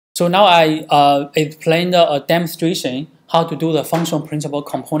So now I explained a demonstration how to do the functional principal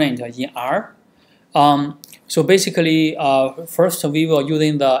component in R. So basically, first we will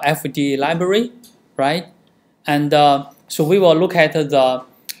using the FD library, right? And so we will look at the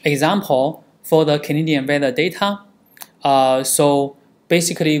example for the Canadian weather data. So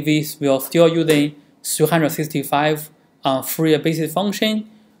basically, we will still using 365 Fourier basis function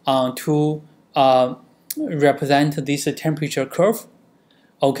to represent this temperature curve.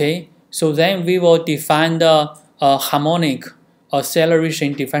 Okay, so then we will define the harmonic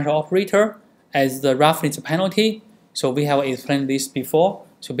acceleration differential operator as the roughness penalty. So we have explained this before.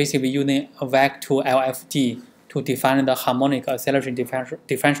 So basically using a vector LFD to define the harmonic acceleration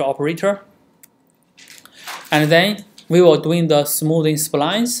differential operator. And then we will doing the smoothing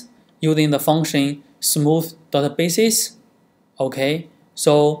splines using the function smooth.basis. Okay,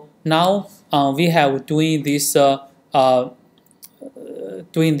 so now we have doing this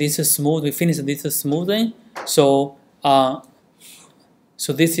smooth. We finish this smoothing. So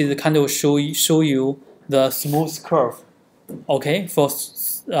so this is kind of show you the smooth curve. Okay, for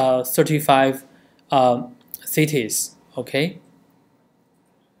 35 cities. Okay.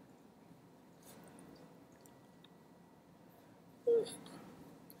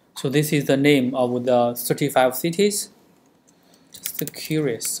 So this is the name of the 35 cities. Just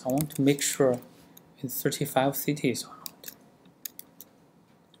curious, I want to make sure it's 35 cities or not.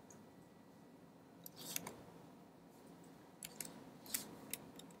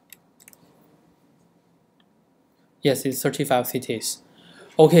 Yes, it's 35 cities.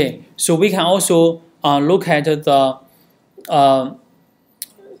 Okay, so we can also look at the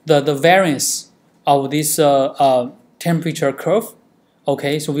variance of this temperature curve.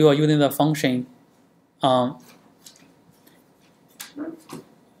 Okay, so we were using the function.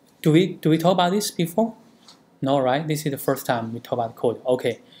 Do we talk about this before? No, right? This is the first time we talk about code.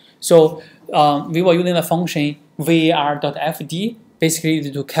 Okay, so we were using the function var.fd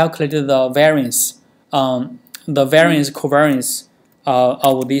basically to calculate the variance, covariance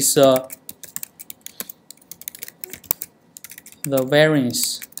of this the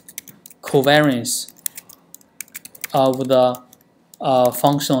variance covariance of the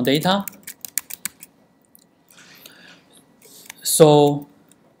functional data. So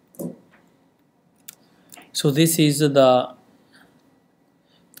this is the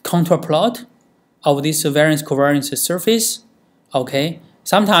contour plot of this variance covariance surface. Okay,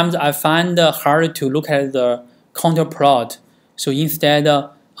 sometimes I find hard to look at the contour plot. So instead,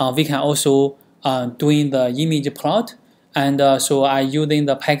 we can also doing the image plot, and so I using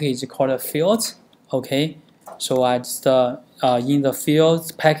the package called fields. Okay, so I just in the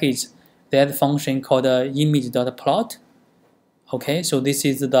fields package that function called image.plot. Okay, so this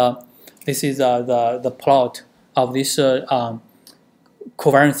is the plot of this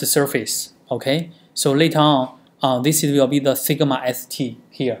covariance surface. Okay, so later on, this will be the sigma st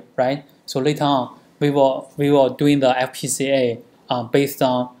here, right? So later on, we will doing the FPCA based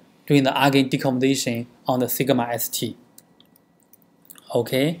on doing the Argand decomposition on the sigma st.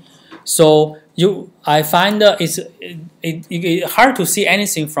 Okay, so I find it's hard to see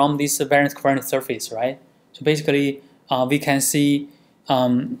anything from this variance covariance surface, right? So basically, we can see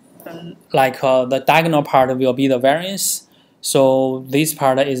the diagonal part will be the variance. So this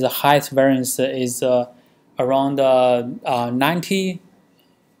part is the highest variance is around 90.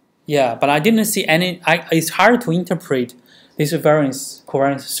 Yeah, but I didn't see any. It's hard to interpret this variance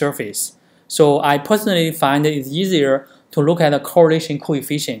covariance surface. So I personally find it's easier to look at the correlation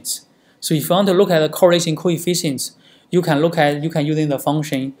coefficients. So if you want to look at the correlation coefficients, you can using the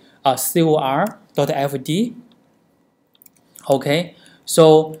function cor.fd. Okay,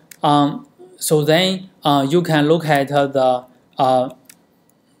 so then you can look at the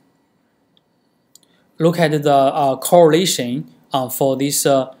correlation for this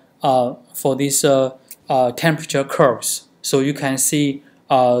temperature curves. So you can see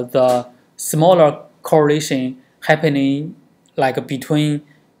the smaller correlation happening between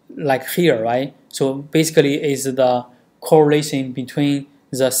here, right? So basically is the correlation between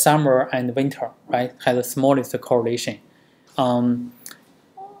the summer and winter, right? Has the smallest correlation.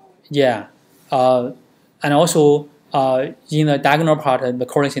 Yeah, and also in the diagonal part, the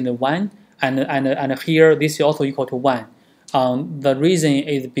correlation is 1, and here this is also equal to 1. The reason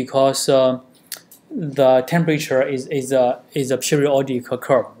is because the temperature is a periodic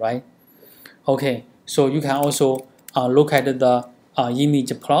curve, right? Okay, so you can also look at the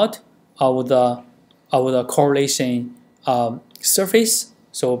image plot of the correlation surface.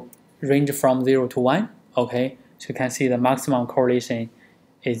 So range from 0 to 1. Okay, so you can see the maximum correlation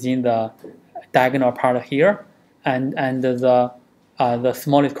is in the diagonal part here, and the the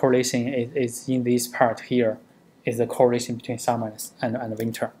smallest correlation is in this part here, is the correlation between summer and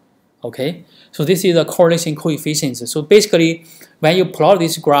winter. Okay, so this is the correlation coefficients. So basically, when you plot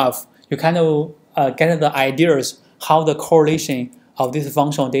this graph, you kind of get the ideas how the correlation of this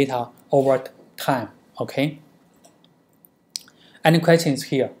functional data over time. Okay. Any questions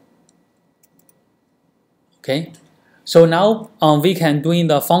here? Okay. So now we can doing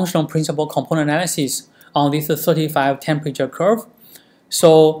the functional principal component analysis on this 35 temperature curve.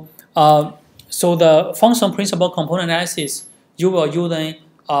 So so the functional principal component analysis, you will use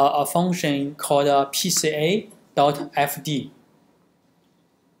a function called PCA.FD.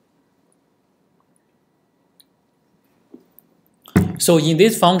 So in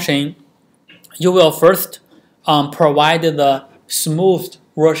this function, you will first provide the smooth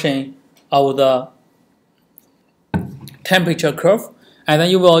version of the temperature curve, and then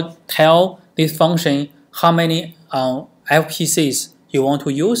you will tell this function how many FPCs you want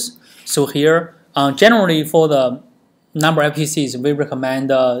to use. So here, generally for the number of FPCs, we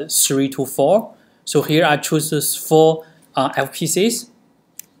recommend 3 to 4. So here I choose 4 FPCs.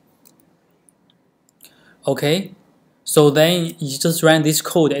 Okay, so then you just run this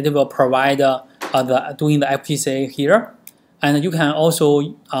code. It will provide doing the FPCA here, and you can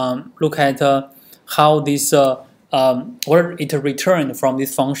also look at how this what it returned from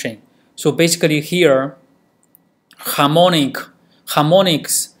this function. So basically here, harmonics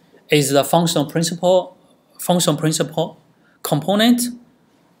is the functional principal component,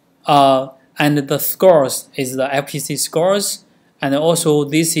 and the scores is the FPC scores, and also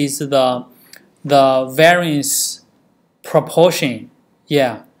this is the variance proportion.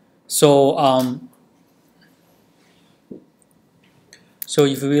 Yeah. So so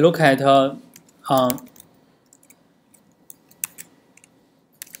if we look at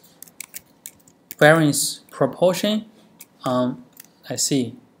variance proportion, let's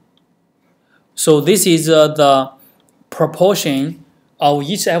see. So this is the proportion of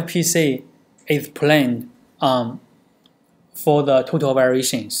each FPC is planned for the total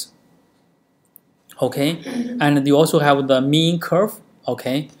variations. Okay, and you also have the mean curve.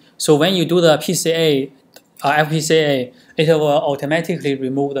 Okay, so when you do the FPCA, it will automatically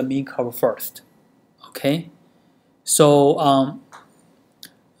remove the mean curve first. Okay, so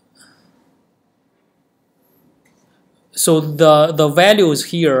so the values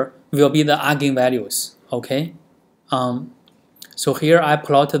here will be the eigenvalues. Okay, so here I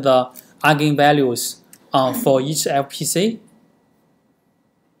plot the eigenvalues for each FPC.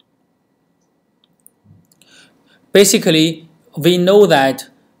 Basically, we know that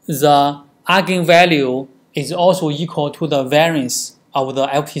the eigenvalue is also equal to the variance of the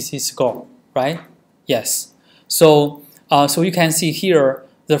FPC score, right? Yes. So so you can see here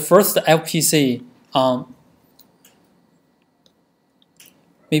the first FPC.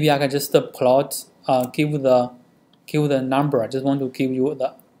 Maybe I can just plot, give the number. I just want to give you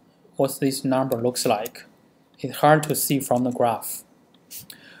the what this number looks like. It's hard to see from the graph.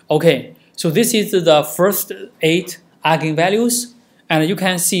 Okay, so this is the first 8 eigenvalues, and you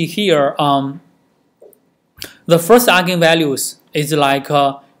can see here the first eigenvalues is like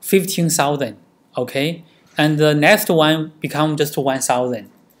 15,000. Okay, and the next one become just 1,000,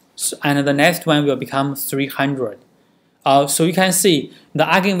 and the next one will become 300. So you can see the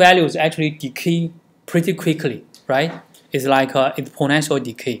eigenvalues actually decay pretty quickly, right? It's like exponential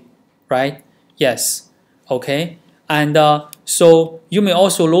decay, right? Yes. Okay. And so you may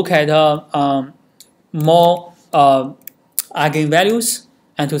also look at more eigenvalues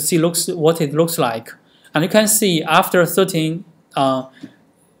and to see what it looks like. And you can see after 13, so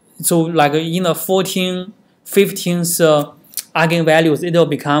like in the 14th, 15th eigenvalues, it will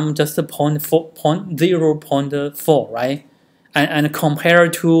become just 0.4, right? And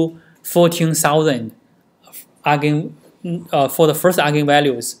compared to 14,000 for the first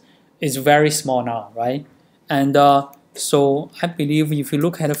eigenvalues, is very small now, right? And so I believe if you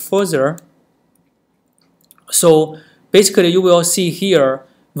look at it further, so basically you will see here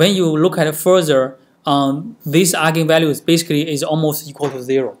when you look at it further, this eigenvalues basically is almost equal to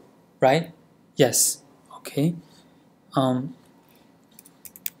 0, right? Yes. Okay.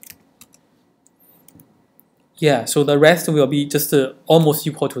 Yeah, so the rest will be just almost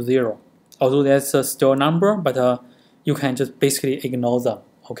equal to 0. Although that's still a number, but you can just basically ignore them.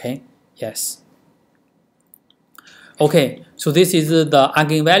 Okay, yes. Okay, so this is the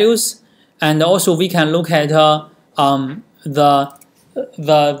eigenvalues, and also we can look at the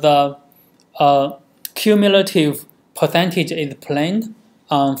cumulative percentage is planned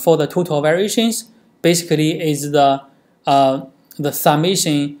for the total variations. Basically, is the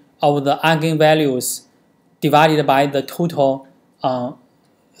summation of the eigenvalues divided by the total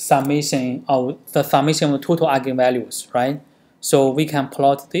summation of the summation of total eigenvalues, right? So we can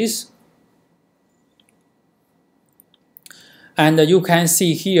plot this. And you can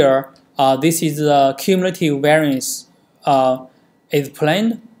see here, this is the cumulative variance is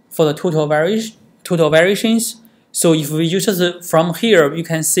planned for the total variations. So if we use from here, you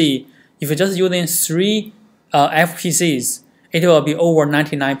can see if you're just using 3 FPCs, it will be over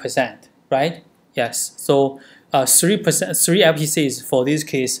 99%, right? Yes. So 3%, 3 FPCs for this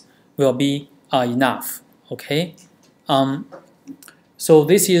case will be enough. Okay. So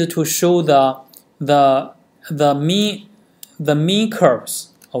this is to show the mean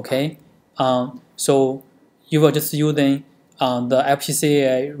curves. Okay. So you will just using the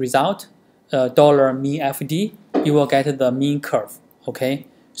FPCA result, dollar mean FD, you will get the mean curve. Okay.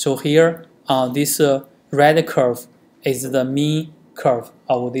 So here, this red curve is the mean curve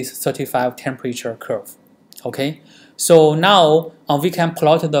of this 35 temperature curve. Okay. So now we can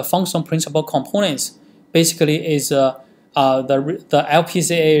plot the function principal components. Basically, is the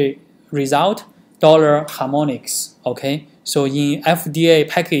LPCA result dollar harmonics. Okay. So in FDA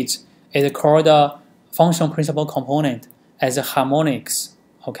package, it's called the function principal component as a harmonics.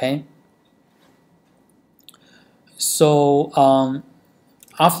 Okay. So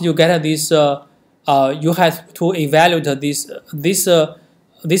after you get this, you have to evaluate this.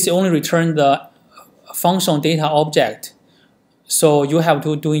 This only return the function data object. So you have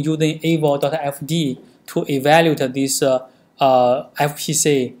to do using eval.fd to evaluate this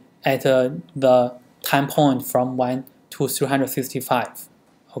FPC at the time point from 1 to 365.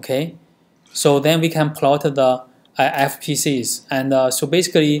 Okay, so then we can plot the FPCs, and so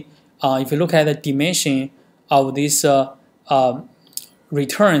basically, if you look at the dimension of this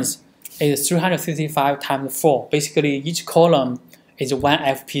returns is 365 times 4. Basically, each column is 1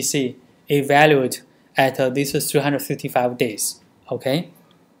 FPC evaluated at this 365 days. Okay.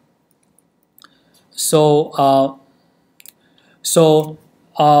 So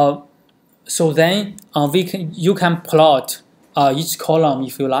then you can plot each column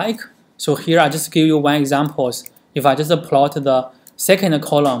if you like. So here I just give you one examples. If I just plot the second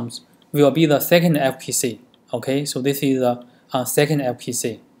columns, will be the second FPC. Okay, so this is the second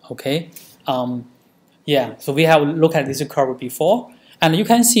FPC. Okay, yeah. So we have looked at this curve before, and you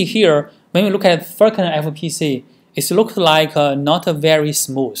can see here when we look at second FPC, it looks like not very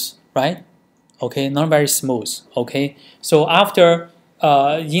smooth, right? Okay, not very smooth. Okay, so after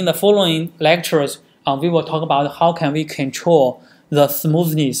in the following lectures, we will talk about how can we control the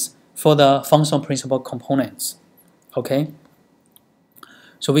smoothness for the function principal components. Okay,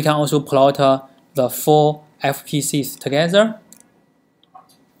 so we can also plot the 4 FPCs together.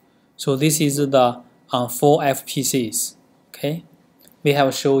 So this is the 4 FPCs. Okay, we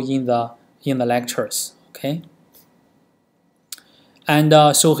have shown in the lectures. Okay, and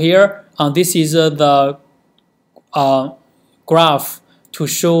so here this is the graph to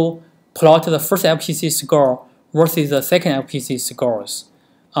show plot the first FPC score versus the second FPC scores.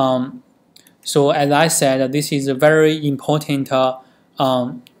 So as I said, this is a very important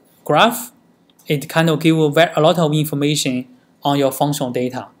graph. It kind of gives a lot of information on your functional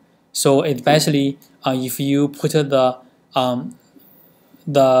data. So it's basically if you put the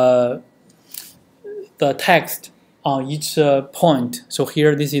text on each point. So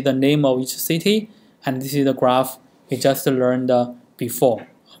here this is the name of each city, and this is the graph we just learned before.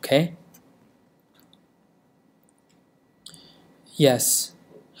 Okay. Yes.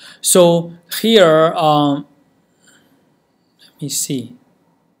 So here, let me see.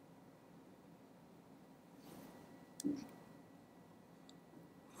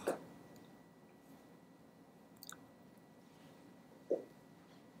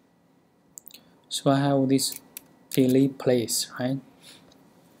 So I have this delete place, right?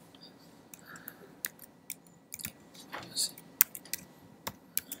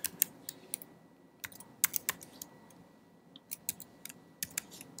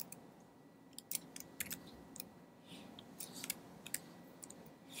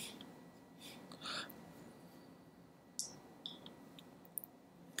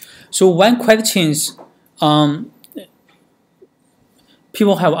 So one question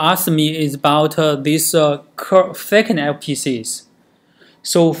people have asked me is about this second LPCs.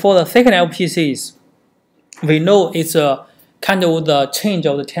 So for the second LPCs, we know it's kind of the change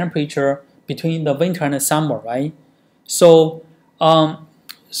of the temperature between the winter and the summer, right? So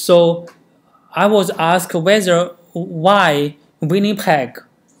so I was asked why Winnipeg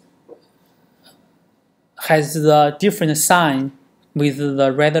has the different sign with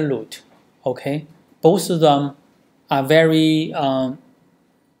the red root. Okay, both of them are very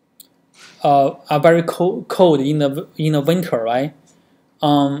are very cold in the winter, right?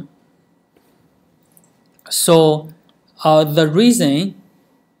 So the reason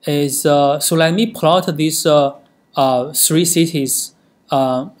is so let me plot these three cities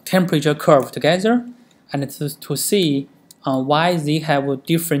temperature curve together and to see why they have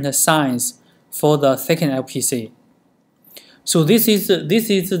different signs for the second LPC. So this is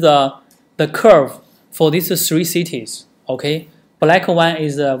the curve for these three cities. Okay, black one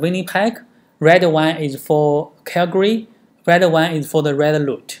is Winnipeg, red one is for Calgary, red one is for the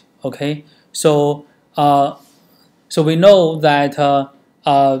Resolute. Okay, so so we know that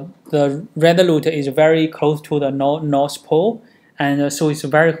the Resolute is very close to the North Pole, and so it's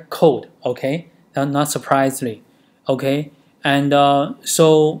very cold. Okay, not surprisingly. Okay, and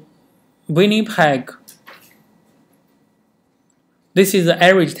so Winnipeg. This is the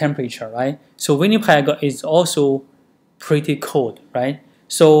average temperature, right? So Winnipeg is also pretty cold, right?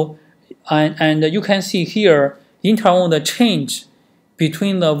 So and you can see here in terms of the change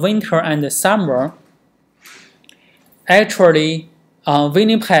between the winter and the summer. Actually,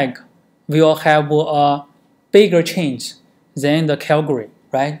 Winnipeg will have a bigger change than the Calgary,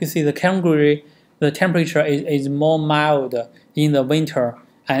 right? You see the Calgary, the temperature is more mild in the winter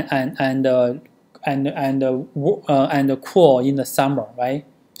and cool in the summer, right?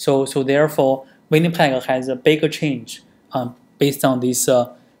 So therefore, Winnipeg has a bigger change based on this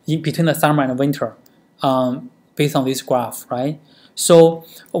between the summer and winter, based on this graph, right? So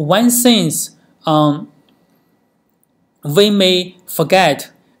one thing we may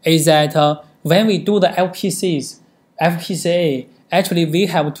forget is that when we do the FPCA, actually we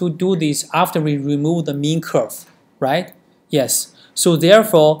have to do this after we remove the mean curve, right? Yes. So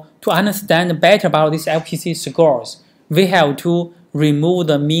therefore, to understand better about these LPC scores, we have to remove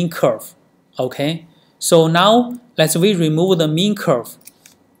the mean curve. Okay. So now let's remove the mean curve.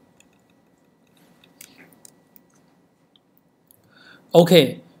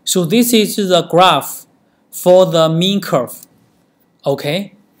 Okay. So this is the graph for the mean curve.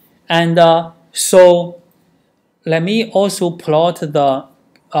 Okay. And so let me also plot the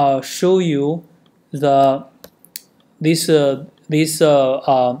show you the this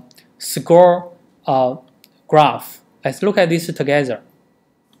score graph. Let's look at this together.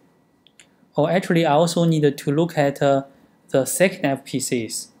 Oh, actually, I also need to look at the second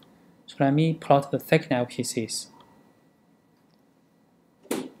FPCs. So let me plot the second LPCs.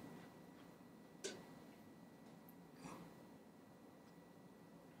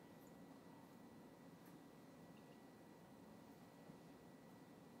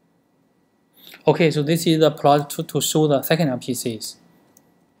 Okay, so this is the plot to show the second LPCs.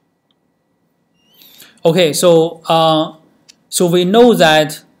 Okay, so so we know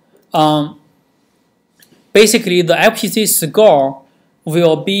that basically the LPC score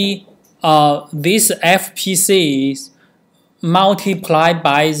will be these FPCs multiplied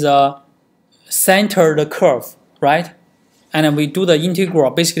by the centered curve, right? And then we do the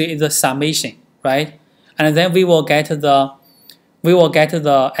integral. Basically, it's a summation, right? And then we will get the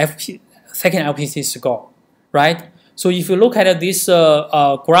second LPC score, right? So if you look at this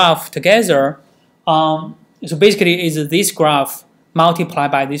graph together, so basically is this graph multiplied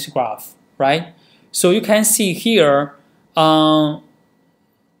by this graph, right? So you can see here,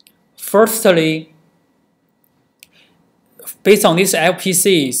 firstly, based on these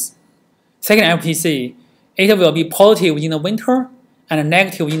LPCs, second LPC, it will be positive in the winter and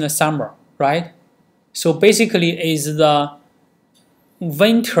negative in the summer, right? So basically is the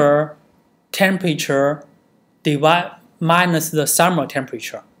winter temperature divided minus the summer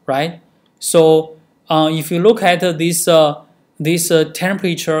temperature, right? So if you look at this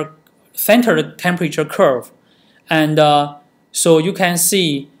temperature centered temperature curve, and so you can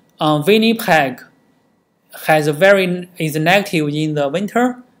see Winnipeg is negative in the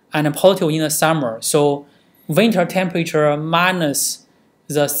winter and positive in the summer. So winter temperature minus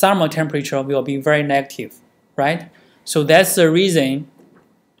the summer temperature will be very negative, right? So that's the reason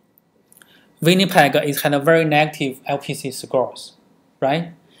Winnipeg has a very negative LPC scores,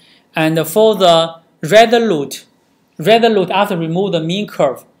 right? And for the Resolute after remove the mean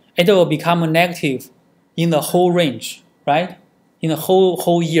curve, it will become negative in the whole range, right? In the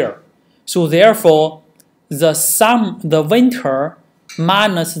whole year. So therefore, the winter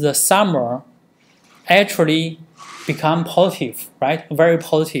minus the summer actually become positive, right? Very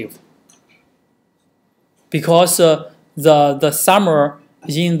positive. Because the summer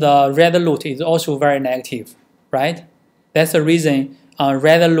in the Resolute is also very negative, right? That's the reason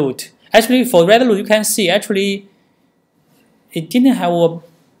Resolute. Actually, for Resolute, you can see actually it didn't have a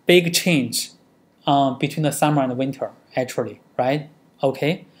big change between the summer and the winter, actually, right?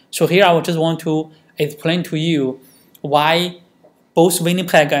 Okay, So here I would just want to explain to you why both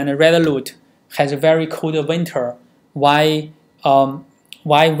Winnipeg and Resolute has a very cold winter. Why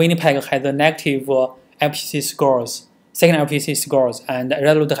Winnipeg has a negative LPC scores, second LPC scores, and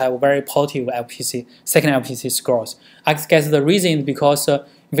Resolute have very positive LPC, second LPC scores. I guess the reason is because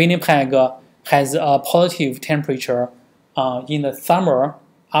Winnipeg has a positive temperature in the summer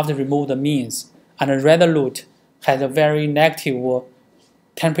after remove the means, and Resolute has a very negative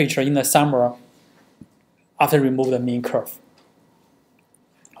temperature in the summer after remove the mean curve.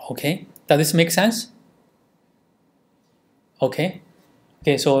 Okay, does this make sense? Okay,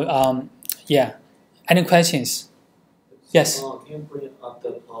 so yeah, any questions? Yes. Can you bring up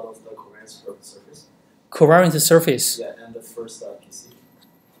the plot of the covariance of the surface? Covariance surface. Yeah, and the first PC.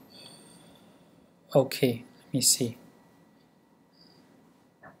 Okay, let me see.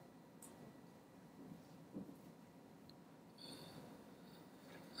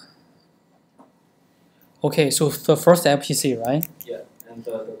 Okay, so the first LPC, right? Yeah, and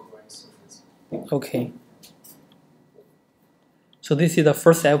the covariance surface. Okay. So this is the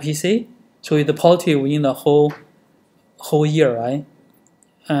first LPC. So it's positive in the whole year, right?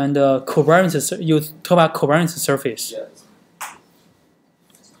 And covariance, you talk about covariance surface. Yes.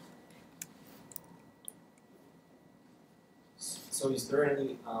 So is there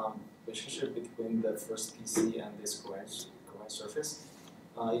any relationship between the first PC and this covariance surface?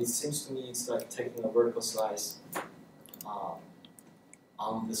 It seems to me it's like taking a vertical slice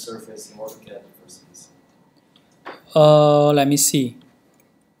on the surface in order to get the first PC. Let me see.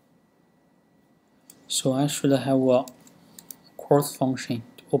 So I should have a course function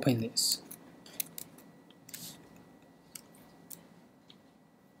to open this.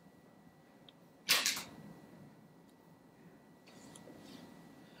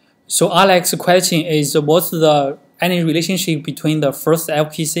 So Alex's question is, what's any relationship between the first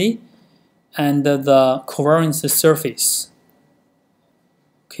LPC and the covariance surface?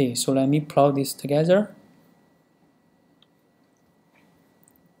 Okay, so let me plot this together.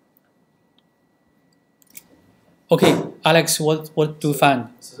 Okay, Alex, what do you find?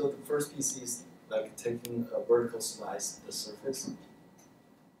 So the first PC is like taking a vertical slice of the surface.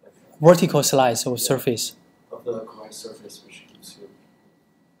 Vertical slice of surface. Of the covariance surface, which gives you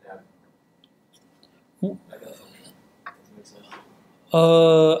that. Like that function. Does it make sense?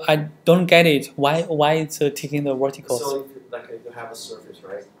 I don't get it. Why it's taking the vertical? So if you have a surface,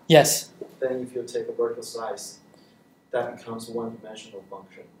 right? Yes. Then if you take a vertical slice, that becomes one-dimensional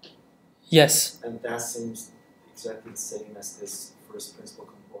function. Yes. And that seems exactly the same as this first principal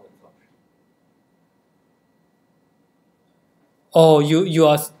component function. Oh, you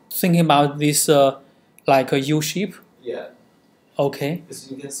are thinking about this like a U shape? Yeah. Okay. Because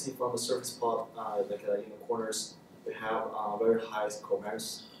you can see from the surface plot, in the corners, we have very high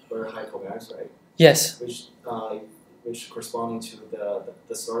covariance, right? Yes. Which corresponding to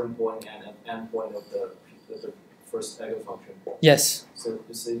the starting point and end point of the first eigenfunction. Yes. So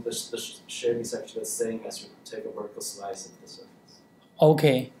you see the shape is actually the same as you take a vertical slice of the surface.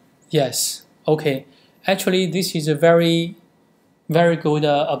 Okay. Yes. Okay. Actually, this is a very good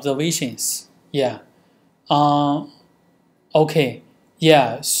observations. Yeah. Okay.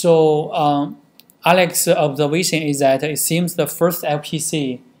 Yeah. So Alex's observation is that it seems the first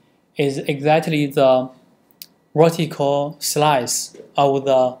LPC is exactly the vertical slice of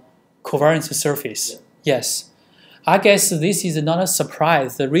the covariance surface. Yeah. Yes. I guess this is not a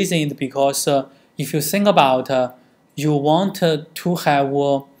surprise. The reason is because if you think about you want to have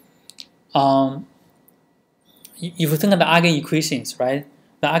if you think of the eigenequations, right?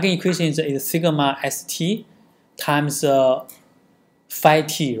 The eigenequations is sigma st times phi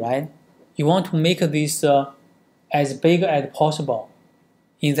t, right? You want to make this as big as possible.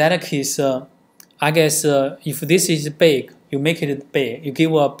 In that case, I guess if this is big, you make it big. You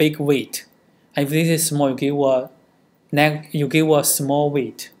give a big weight. And if this is small, you give a small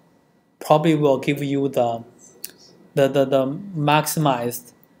weight. Probably will give you the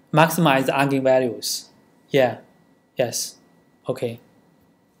maximized eigenvalues. Yeah. Yes. Okay.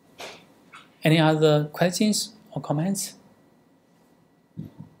 Any other questions or comments?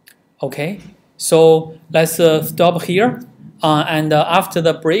 Okay. So let's stop here. And after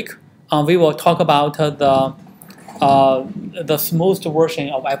the break, we will talk about the smooth version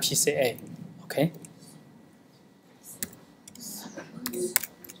of FPCA. Okay.